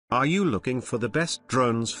Are you looking for the best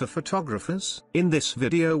drones for photographers? In this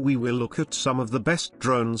video we will look at some of the best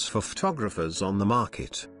drones for photographers on the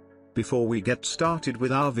market. Before we get started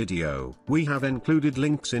with our video, we have included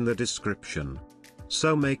links in the description.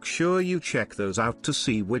 So make sure you check those out to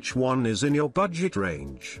see which one is in your budget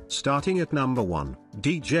range. Starting at number 1,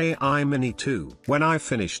 DJI Mini 2. When I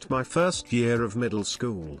finished my first year of middle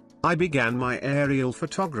school, I began my aerial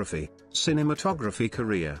photography, cinematography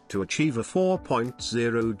career. To achieve a 4.0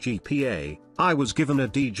 GPA, I was given a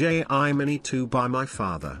DJI Mini 2 by my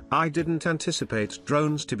father. I didn't anticipate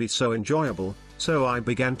drones to be so enjoyable, so I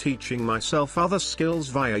began teaching myself other skills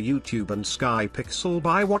via YouTube and SkyPixel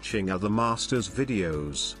by watching other masters'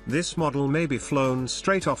 videos. This model may be flown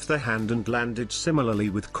straight off the hand and landed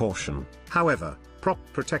similarly with caution. However, prop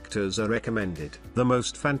protectors are recommended. The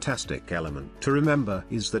most fantastic element to remember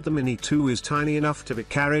is that the Mini 2 is tiny enough to be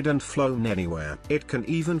carried and flown anywhere. It can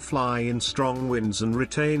even fly in strong winds and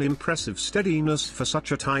retain impressive steadiness for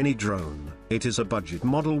such a tiny drone. It is a budget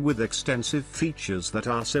model with extensive features that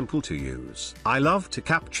are simple to use. I love to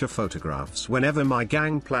capture photographs whenever my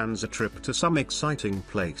gang plans a trip to some exciting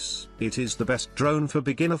place. It is the best drone for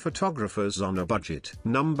beginner photographers on a budget.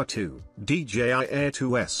 Number 2, DJI Air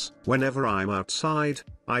 2S. Whenever I'm outside,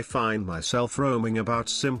 I find myself roaming about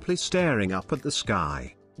simply staring up at the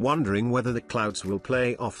sky, wondering whether the clouds will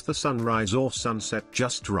play off the sunrise or sunset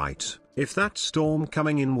just right, if that storm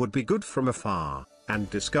coming in would be good from afar, and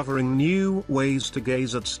discovering new ways to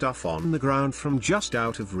gaze at stuff on the ground from just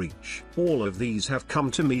out of reach. All of these have come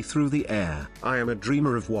to me through the air. I am a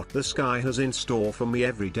dreamer of what the sky has in store for me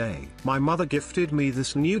every day. My mother gifted me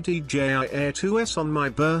this new DJI Air 2S on my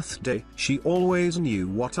birthday. She always knew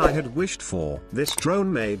what I had wished for. This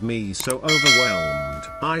drone made me so overwhelmed.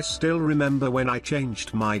 I still remember when I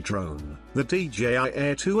changed my drone. The DJI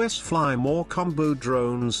Air 2S Fly More combo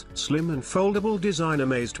drone's slim and foldable design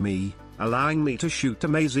amazed me, allowing me to shoot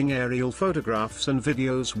amazing aerial photographs and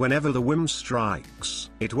videos whenever the whim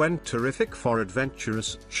strikes. It went terrific for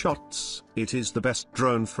adventurous shots. It is the best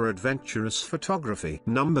drone for adventurous photography.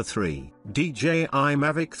 Number 3, DJI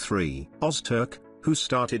Mavic 3. Ozturk, who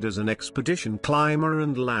started as an expedition climber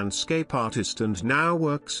and landscape artist and now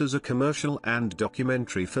works as a commercial and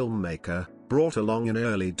documentary filmmaker, brought along an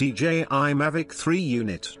early DJI Mavic 3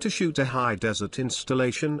 unit to shoot a high desert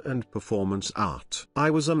installation and performance art. I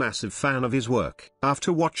was a massive fan of his work.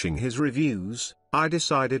 After watching his reviews, I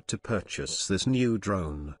decided to purchase this new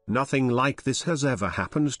drone. Nothing like this has ever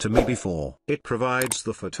happened to me before. It provides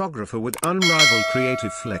the photographer with unrivaled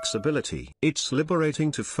creative flexibility. It's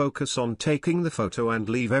liberating to focus on taking the photo and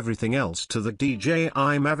leave everything else to the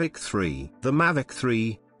DJI Mavic 3. The Mavic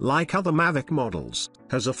 3, like other Mavic models,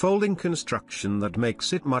 has a folding construction that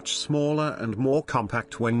makes it much smaller and more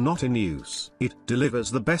compact when not in use. It delivers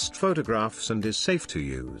the best photographs and is safe to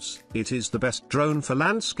use. It is the best drone for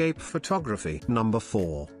landscape photography. Number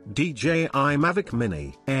 4, DJI Mavic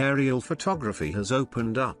Mini. Aerial photography has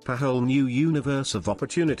opened up a whole new universe of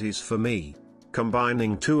opportunities for me,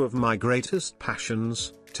 combining two of my greatest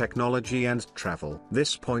passions, technology and travel.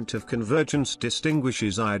 This point of convergence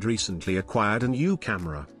distinguishes I had recently acquired a new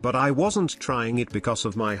camera, but I wasn't trying it because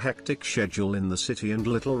of my hectic schedule in the city and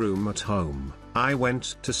little room at home. I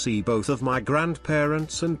went to see both of my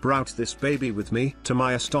grandparents and brought this baby with me. To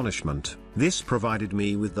my astonishment, this provided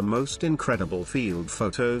me with the most incredible field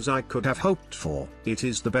photos I could have hoped for. It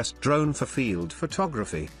is the best drone for field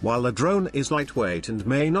photography. While the drone is lightweight and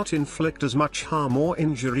may not inflict as much harm or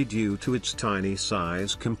injury due to its tiny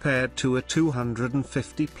size compared to a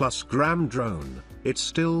 250+ gram drone, it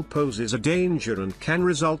still poses a danger and can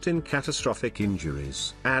result in catastrophic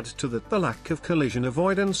injuries. Add to that the lack of collision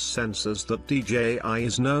avoidance sensors that DJI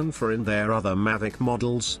is known for in their other Mavic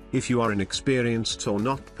models. If you are inexperienced or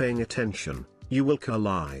not paying attention, you will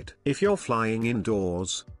collide. If you're flying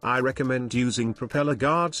indoors, I recommend using propeller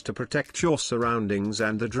guards to protect your surroundings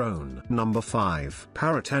and the drone. Number 5,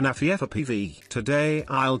 Parrot Anafi FPV. Today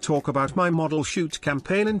I'll talk about my model shoot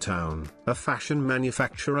campaign in town. A fashion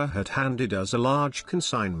manufacturer had handed us a large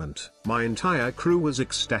consignment. My entire crew was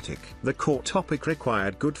ecstatic. The core topic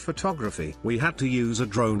required good photography. We had to use a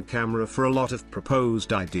drone camera for a lot of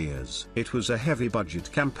proposed ideas. It was a heavy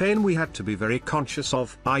budget campaign we had to be very conscious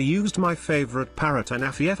of. I used my favorite Parrot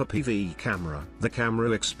Anafi FPV camera. The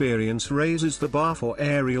camera experience raises the bar for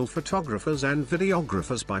aerial photographers and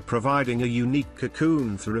videographers by providing a unique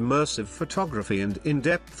cocoon for immersive photography and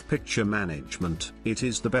in-depth picture management. It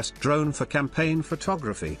is the best drone for campaign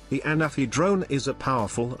photography. The Anafi drone is a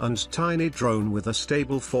powerful and tiny drone with a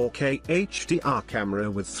stable 4K HDR camera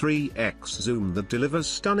with 3x zoom that delivers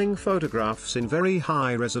stunning photographs in very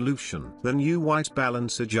high resolution. The new white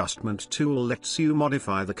balance adjustment tool lets you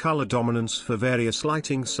modify the color dominance for various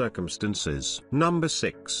lighting circumstances. Number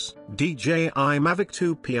 6. DJI Mavic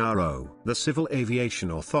 2 Pro. The Civil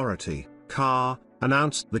Aviation Authority, CAR,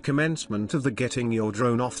 announced the commencement of the Getting Your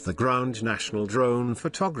Drone Off the Ground National Drone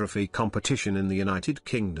Photography Competition in the United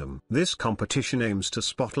Kingdom. This competition aims to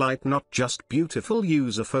spotlight not just beautiful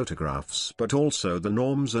user photographs but also the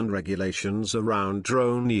norms and regulations around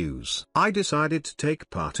drone use. I decided to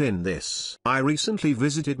take part in this. I recently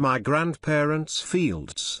visited my grandparents'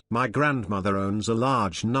 fields. My grandmother owns a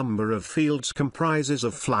large number of fields comprises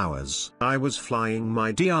of flowers. I was flying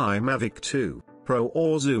my DJI Mavic 2 Pro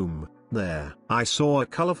or Zoom. There, I saw a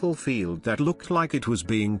colorful field that looked like it was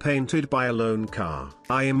being painted by a lone car.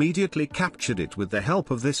 I immediately captured it with the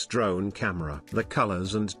help of this drone camera. The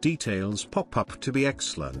colors and details pop up to be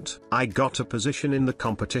excellent. I got a position in the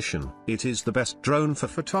competition. It is the best drone for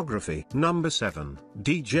photography. Number 7.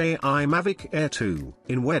 DJI Mavic Air 2.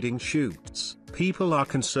 In wedding shoots, people are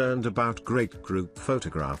concerned about great group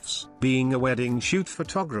photographs. Being a wedding shoot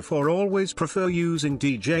photographer, always prefer using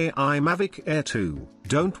DJI Mavic Air 2.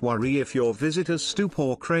 Don't worry if your visitors stoop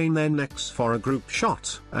or crane their necks for a group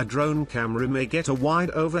shot. A drone camera may get a wide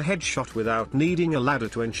overhead shot without needing a ladder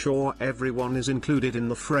to ensure everyone is included in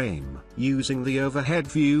the frame. Using the overhead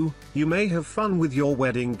view, you may have fun with your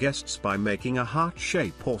wedding guests by making a heart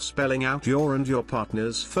shape or spelling out your and your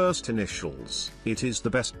partner's first initials. It is the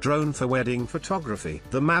best drone for wedding photography.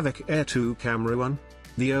 The Mavic Air 2 Camera 1.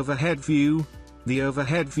 The overhead view, the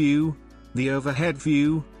overhead view, the overhead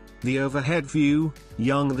view, the overhead view,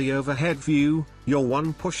 the overhead view, your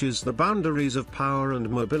one pushes the boundaries of power and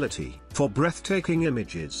mobility. For breathtaking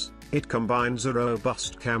images, it combines a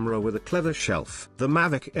robust camera with a clever shelf. The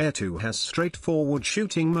Mavic Air 2 has straightforward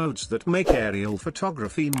shooting modes that make aerial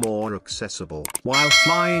photography more accessible. While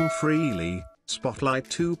flying freely, Spotlight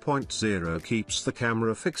 2.0 keeps the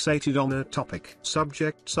camera fixated on a topic.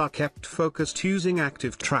 Subjects are kept focused using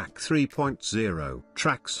Active Track 3.0.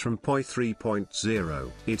 Tracks from POI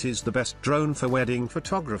 3.0. It is the best drone for wedding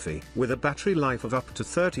photography. With a battery life of up to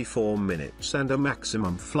 34 minutes and a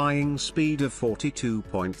maximum flying speed of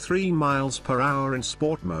 42.3 miles per hour in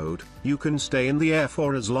sport mode, you can stay in the air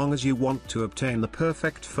for as long as you want to obtain the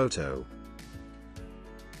perfect photo.